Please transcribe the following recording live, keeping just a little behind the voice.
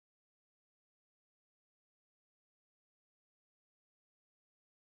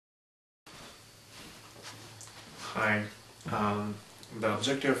Hi. Um, the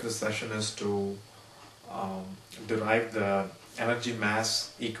objective of this session is to um, derive the energy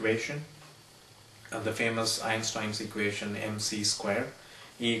mass equation, the famous Einstein's equation mc square,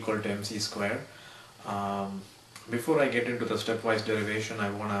 E equal to mc square. Um, Before I get into the stepwise derivation, I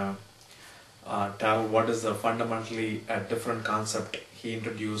want to tell what is the fundamentally different concept he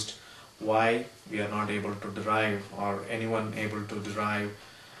introduced, why we are not able to derive or anyone able to derive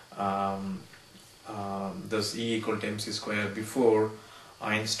um, this E equal to mc square before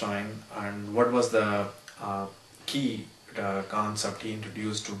Einstein, and what was the key concept he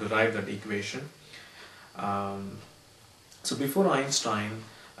introduced to derive that equation. So before Einstein,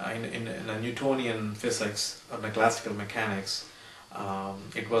 in a Newtonian physics or the classical mechanics,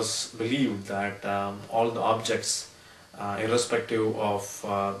 it was believed that all the objects, irrespective of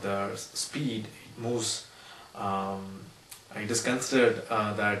the speed it moves, it is considered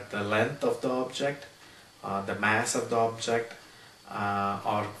that the length of the object, the mass of the object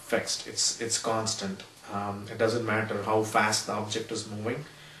are fixed. It's constant. It doesn't matter how fast the object is moving.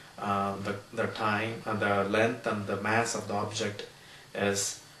 The time and the length and the mass of the object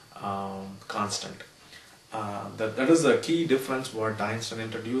is constant. That is the key difference what Einstein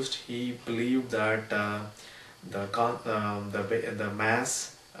introduced. He believed that the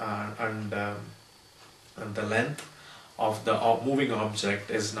mass and the length of the moving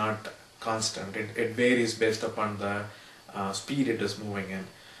object is not constant. It varies based upon the speed it is moving in.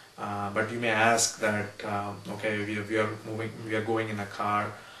 But you may ask that, okay, we are going in a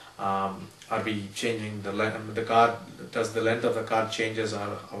car. Are we changing the length of the car? Does the length of the car changes,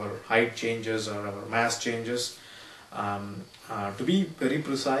 or our height changes, or our mass changes? To be very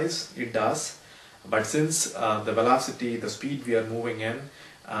precise, it does. But since the velocity, the speed we are moving in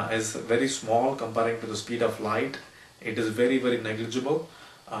is very small comparing to the speed of light, it is very, very negligible.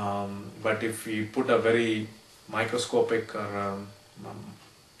 But if we put a very microscopic or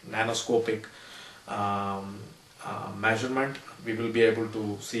nanoscopic measurement, we will be able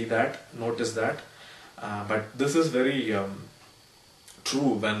to see that, notice that. But this is very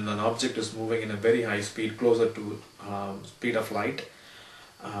true when an object is moving in a very high speed, closer to speed of light.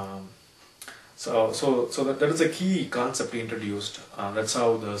 So that is a key concept he introduced. That's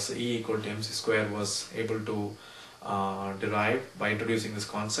how this E equal to mc square was able to derive by introducing this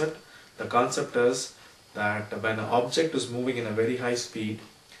concept. The concept is that when an object is moving in a very high speed,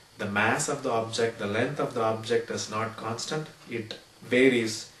 the mass of the object, the length of the object is not constant. It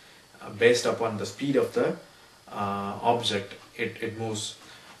varies based upon the speed of the object it moves.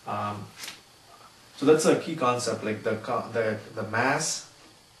 So that's a key concept, like the mass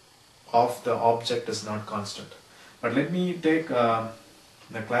of the object is not constant. But let me take the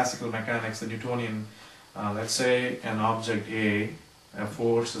classical mechanics, the Newtonian. Let's say an object A, a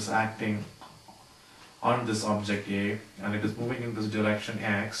force is acting on this object A, and it is moving in this direction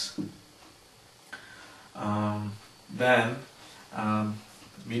X. Then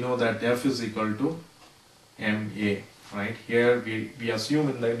we know that F is equal to ma, right? Here we assume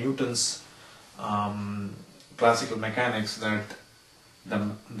in the Newton's classical mechanics that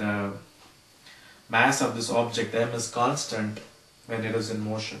the mass of this object m is constant when it is in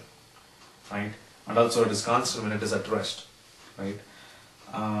motion, right? And also it is constant when it is at rest, right?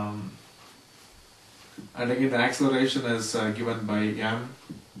 And again, the acceleration is given by m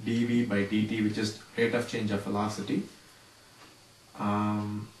dv by dt, which is rate of change of velocity,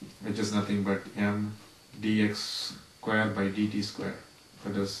 which is nothing but m dx square by dt square.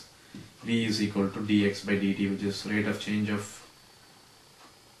 That is, v is equal to dx by dt, which is rate of change of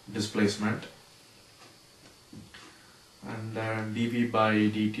displacement, and dv by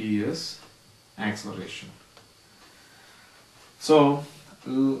dt is acceleration. So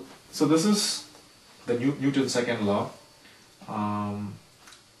this is the Newton's second law.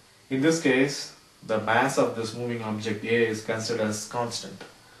 In this case, the mass of this moving object A is considered as constant.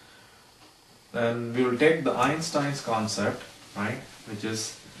 Then we will take the Einstein's concept, right, which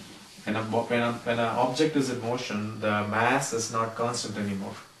is when an object is in motion, the mass is not constant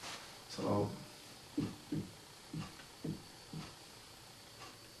anymore. So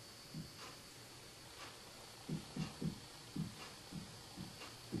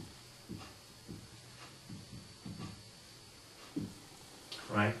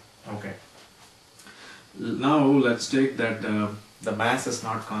right, okay. Now let's take that the mass is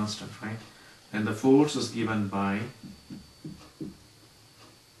not constant, right, and the force is given by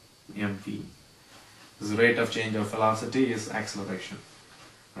mv. This rate of change of velocity is acceleration,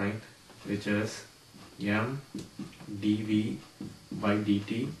 right, which is m dv by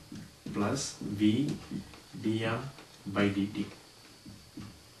dt plus v dm by dt,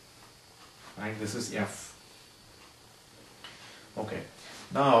 right? This is f. Okay.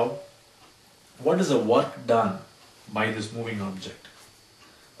 Now, what is the work done by this moving object?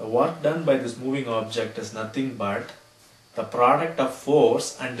 The work done by this moving object is nothing but the product of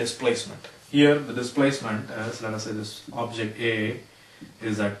force and displacement. Here the displacement is, let us say this object A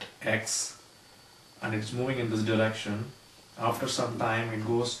is at x and it's moving in this direction. After some time it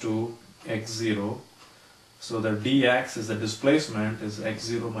goes to x0. So the dx is the displacement, is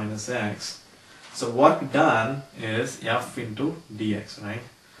x0 minus x. So work done is F into dx, right?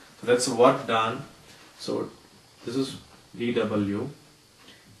 So that's work done. So this is dw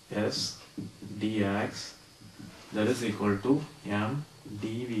is dx, that is equal to m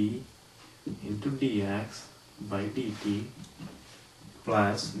dv into dx by dt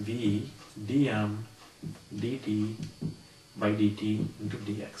plus v dm dt by dt into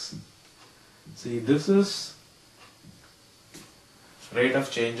dx. See, this is rate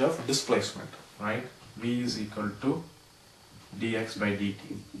of change of displacement, right? V is equal to dx by dt.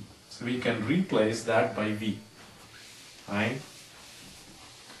 So we can replace that by v, right?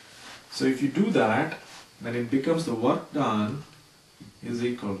 So if you do that, then it becomes the work done is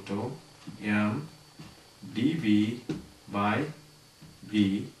equal to m dv by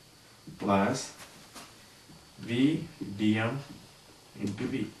v plus v dm into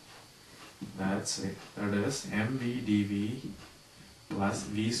v. That's it. That is mv dv plus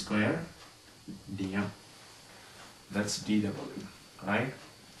v square dm. That's dw, right?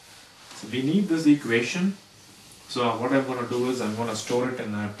 So we need this equation. So what I'm going to do is I'm going to store it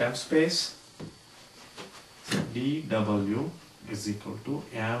in a temp space. So dw is equal to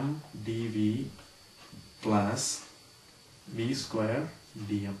m dv plus v square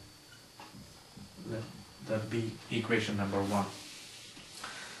dm. That be equation number 1.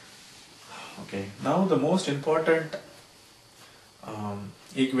 Okay, now the most important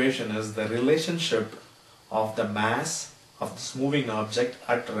equation is the relationship of the mass of this moving object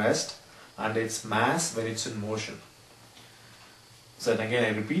at rest and its mass when it's in motion. So again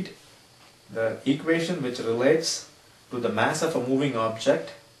I repeat, the equation which relates to the mass of a moving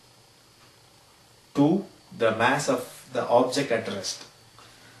object to the mass of the object at rest.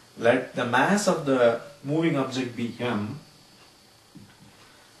 Let the mass of the moving object be m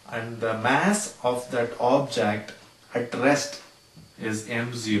and the mass of that object at rest is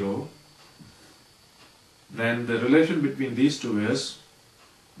m0. Then the relation between these two is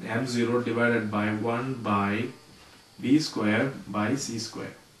m0 divided by 1 by v square by c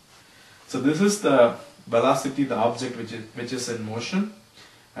square. So this is the velocity, the object which is in motion,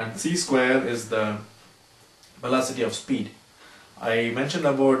 and c square is the velocity of speed. I mentioned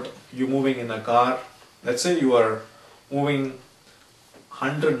about you moving in a car. Let's say you are moving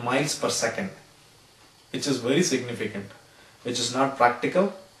 100 miles per second, which is very significant, which is not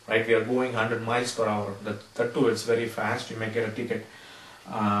practical, right? We are going 100 miles per hour. That too, it's very fast. You may get a ticket.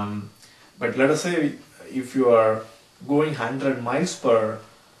 But let us say if you are going 100 miles per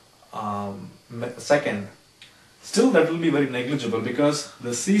second, still that will be very negligible because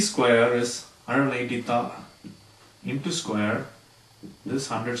the c square is 180 into square, this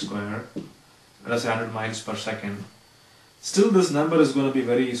 100 square, let us say 100 miles per second. Still this number is going to be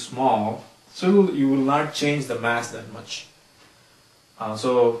very small, so you will not change the mass that much.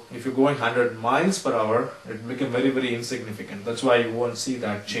 So if you're going 100 miles per hour, it will become very, very insignificant. That's why you won't see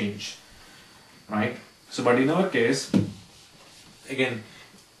that change, right? So, but in our case, again,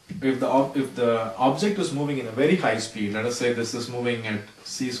 if the object is moving in a very high speed, let us say this is moving at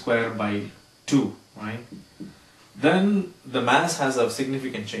c square by 2, right? Then the mass has a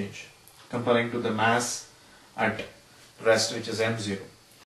significant change comparing to the mass at rest, which is m0.